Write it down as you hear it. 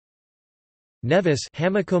Neves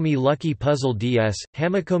Hamakomi Lucky Puzzle DS,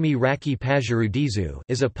 Hamakomi Raki Pajaru Dizu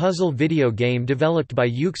is a puzzle video game developed by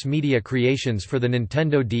Yux Media Creations for the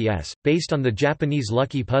Nintendo DS, based on the Japanese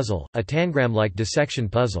Lucky Puzzle, a tangram-like dissection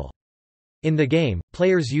puzzle. In the game,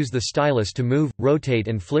 players use the stylus to move, rotate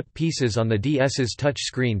and flip pieces on the DS's touch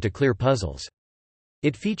screen to clear puzzles.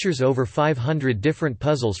 It features over 500 different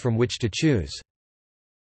puzzles from which to choose.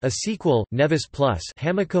 A sequel, Neves Plus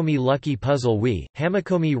Hamakomi Lucky Puzzle Wii,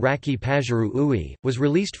 Hamakomi Raki Pajaru Ui, was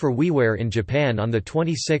released for WiiWare in Japan on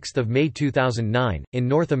 26 May 2009, in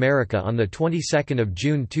North America on 22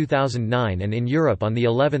 June 2009 and in Europe on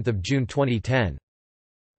of June 2010.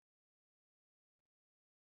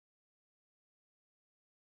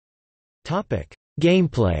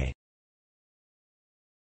 Gameplay.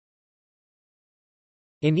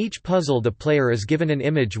 In each puzzle the player is given an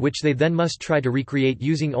image which they then must try to recreate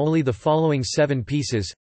using only the following 7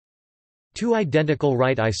 pieces. 2 identical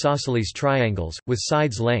right isosceles triangles, with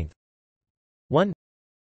sides length 1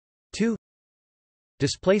 2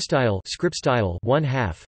 displaystyle scriptstyle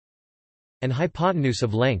 1/2 and hypotenuse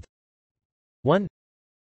of length 1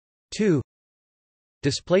 2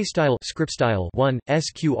 displaystyle scriptstyle 1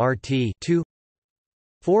 sqrt 2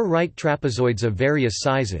 4 right trapezoids of various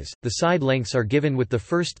sizes. The side lengths are given with the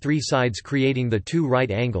first 3 sides creating the 2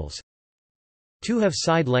 right angles. 2 have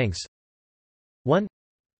side lengths 1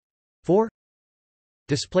 4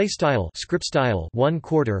 displaystyle scriptstyle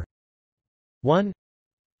 1/4 1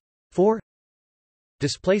 4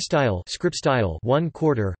 displaystyle scriptstyle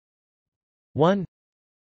 1/4 1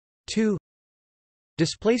 2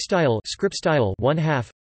 displaystyle scriptstyle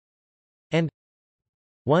 1/2 and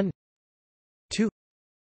 1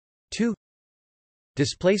 2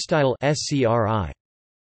 display style scri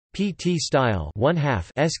pt style 1/2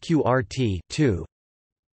 sqrt 2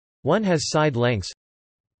 1 has side lengths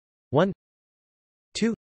 1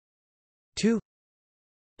 2 2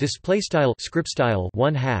 display style scriptstyle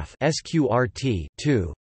 1/2 sqrt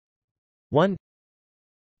 2 1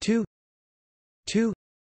 2 2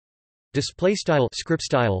 display style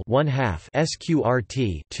scriptstyle 1/2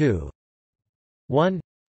 sqrt 2 1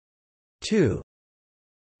 2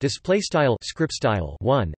 display style scriptstyle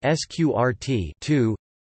 1 sqrt 2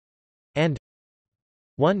 and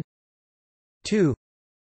 1 2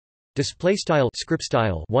 display style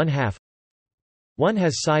scriptstyle 1/2 1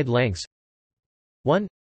 has side lengths 1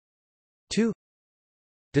 2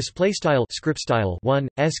 display style scriptstyle 1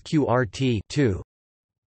 sqrt 2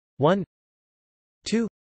 1 2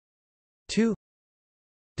 2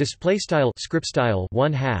 display style scriptstyle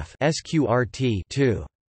 1/2 sqrt 2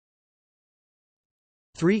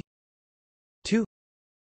 3 2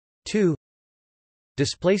 2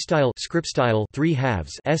 display style scriptstyle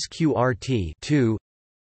 3/2 sqrt 2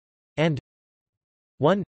 and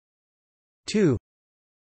 1 2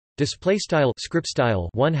 display style scriptstyle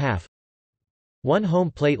 1/2 1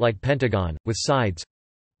 home plate like pentagon with sides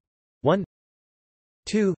 1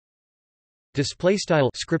 2 display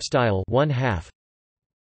style scriptstyle 1/2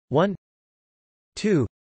 1 2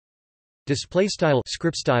 display style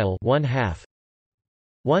scriptstyle 1/2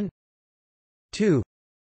 1 2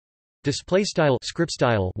 display style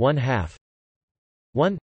scriptstyle 1/2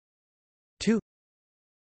 1 2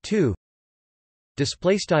 2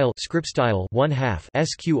 display style scriptstyle 1/2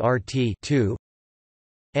 sqrt 2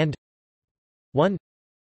 and 1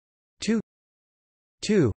 2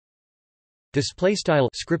 2 display style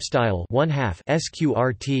scriptstyle 1/2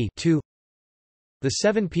 sqrt 2. The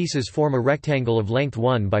 7 pieces form a rectangle of length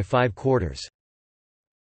 1 by 5/4.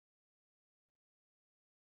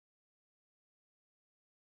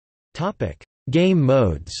 Game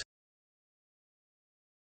modes.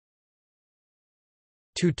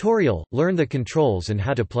 Tutorial – Learn the controls and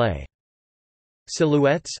how to play.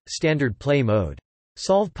 Silhouettes – Standard play mode.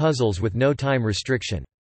 Solve puzzles with no time restriction.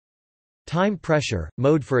 Time pressure –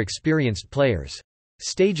 Mode for experienced players.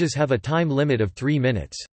 Stages have a time limit of 3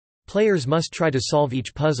 minutes. Players must try to solve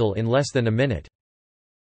each puzzle in less than a minute.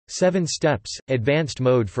 7 steps – Advanced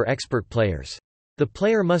mode for expert players. The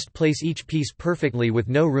player must place each piece perfectly with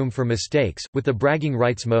no room for mistakes. With the bragging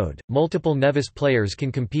rights mode, multiple Neves players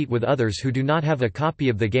can compete with others who do not have a copy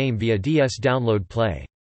of the game via DS download play.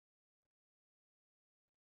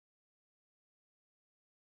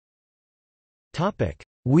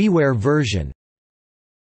 WiiWare version.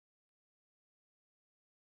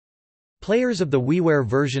 Players of the WiiWare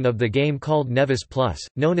version of the game called Neves Plus,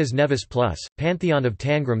 known as Neves Plus, Pantheon of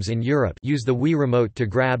Tangrams in Europe, use the Wii remote to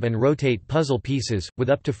grab and rotate puzzle pieces,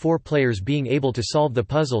 with up to 4 players being able to solve the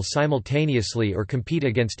puzzle simultaneously or compete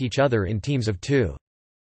against each other in teams of 2.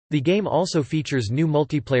 The game also features new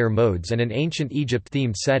multiplayer modes and an ancient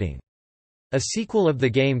Egypt-themed setting. A sequel of the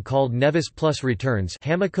game called Neves Plus Returns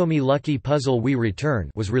Hamakomi Lucky Puzzle We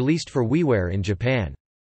Return was released for WiiWare in Japan.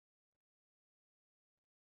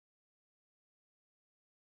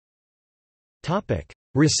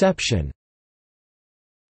 Reception.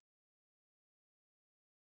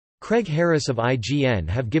 Craig Harris of IGN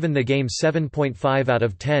have given the game 7.5 out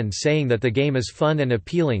of 10, saying that the game is fun and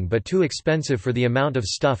appealing but too expensive for the amount of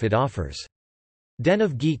stuff it offers. Den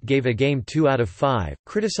of Geek gave a game 2 out of 5,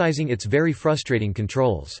 criticizing its very frustrating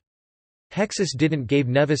controls. Hexus didn't give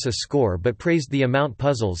Neves a score but praised the amount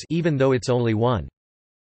puzzles even though it's only one.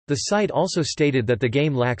 The site also stated that the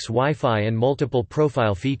game lacks Wi-Fi and multiple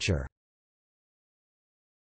profile feature.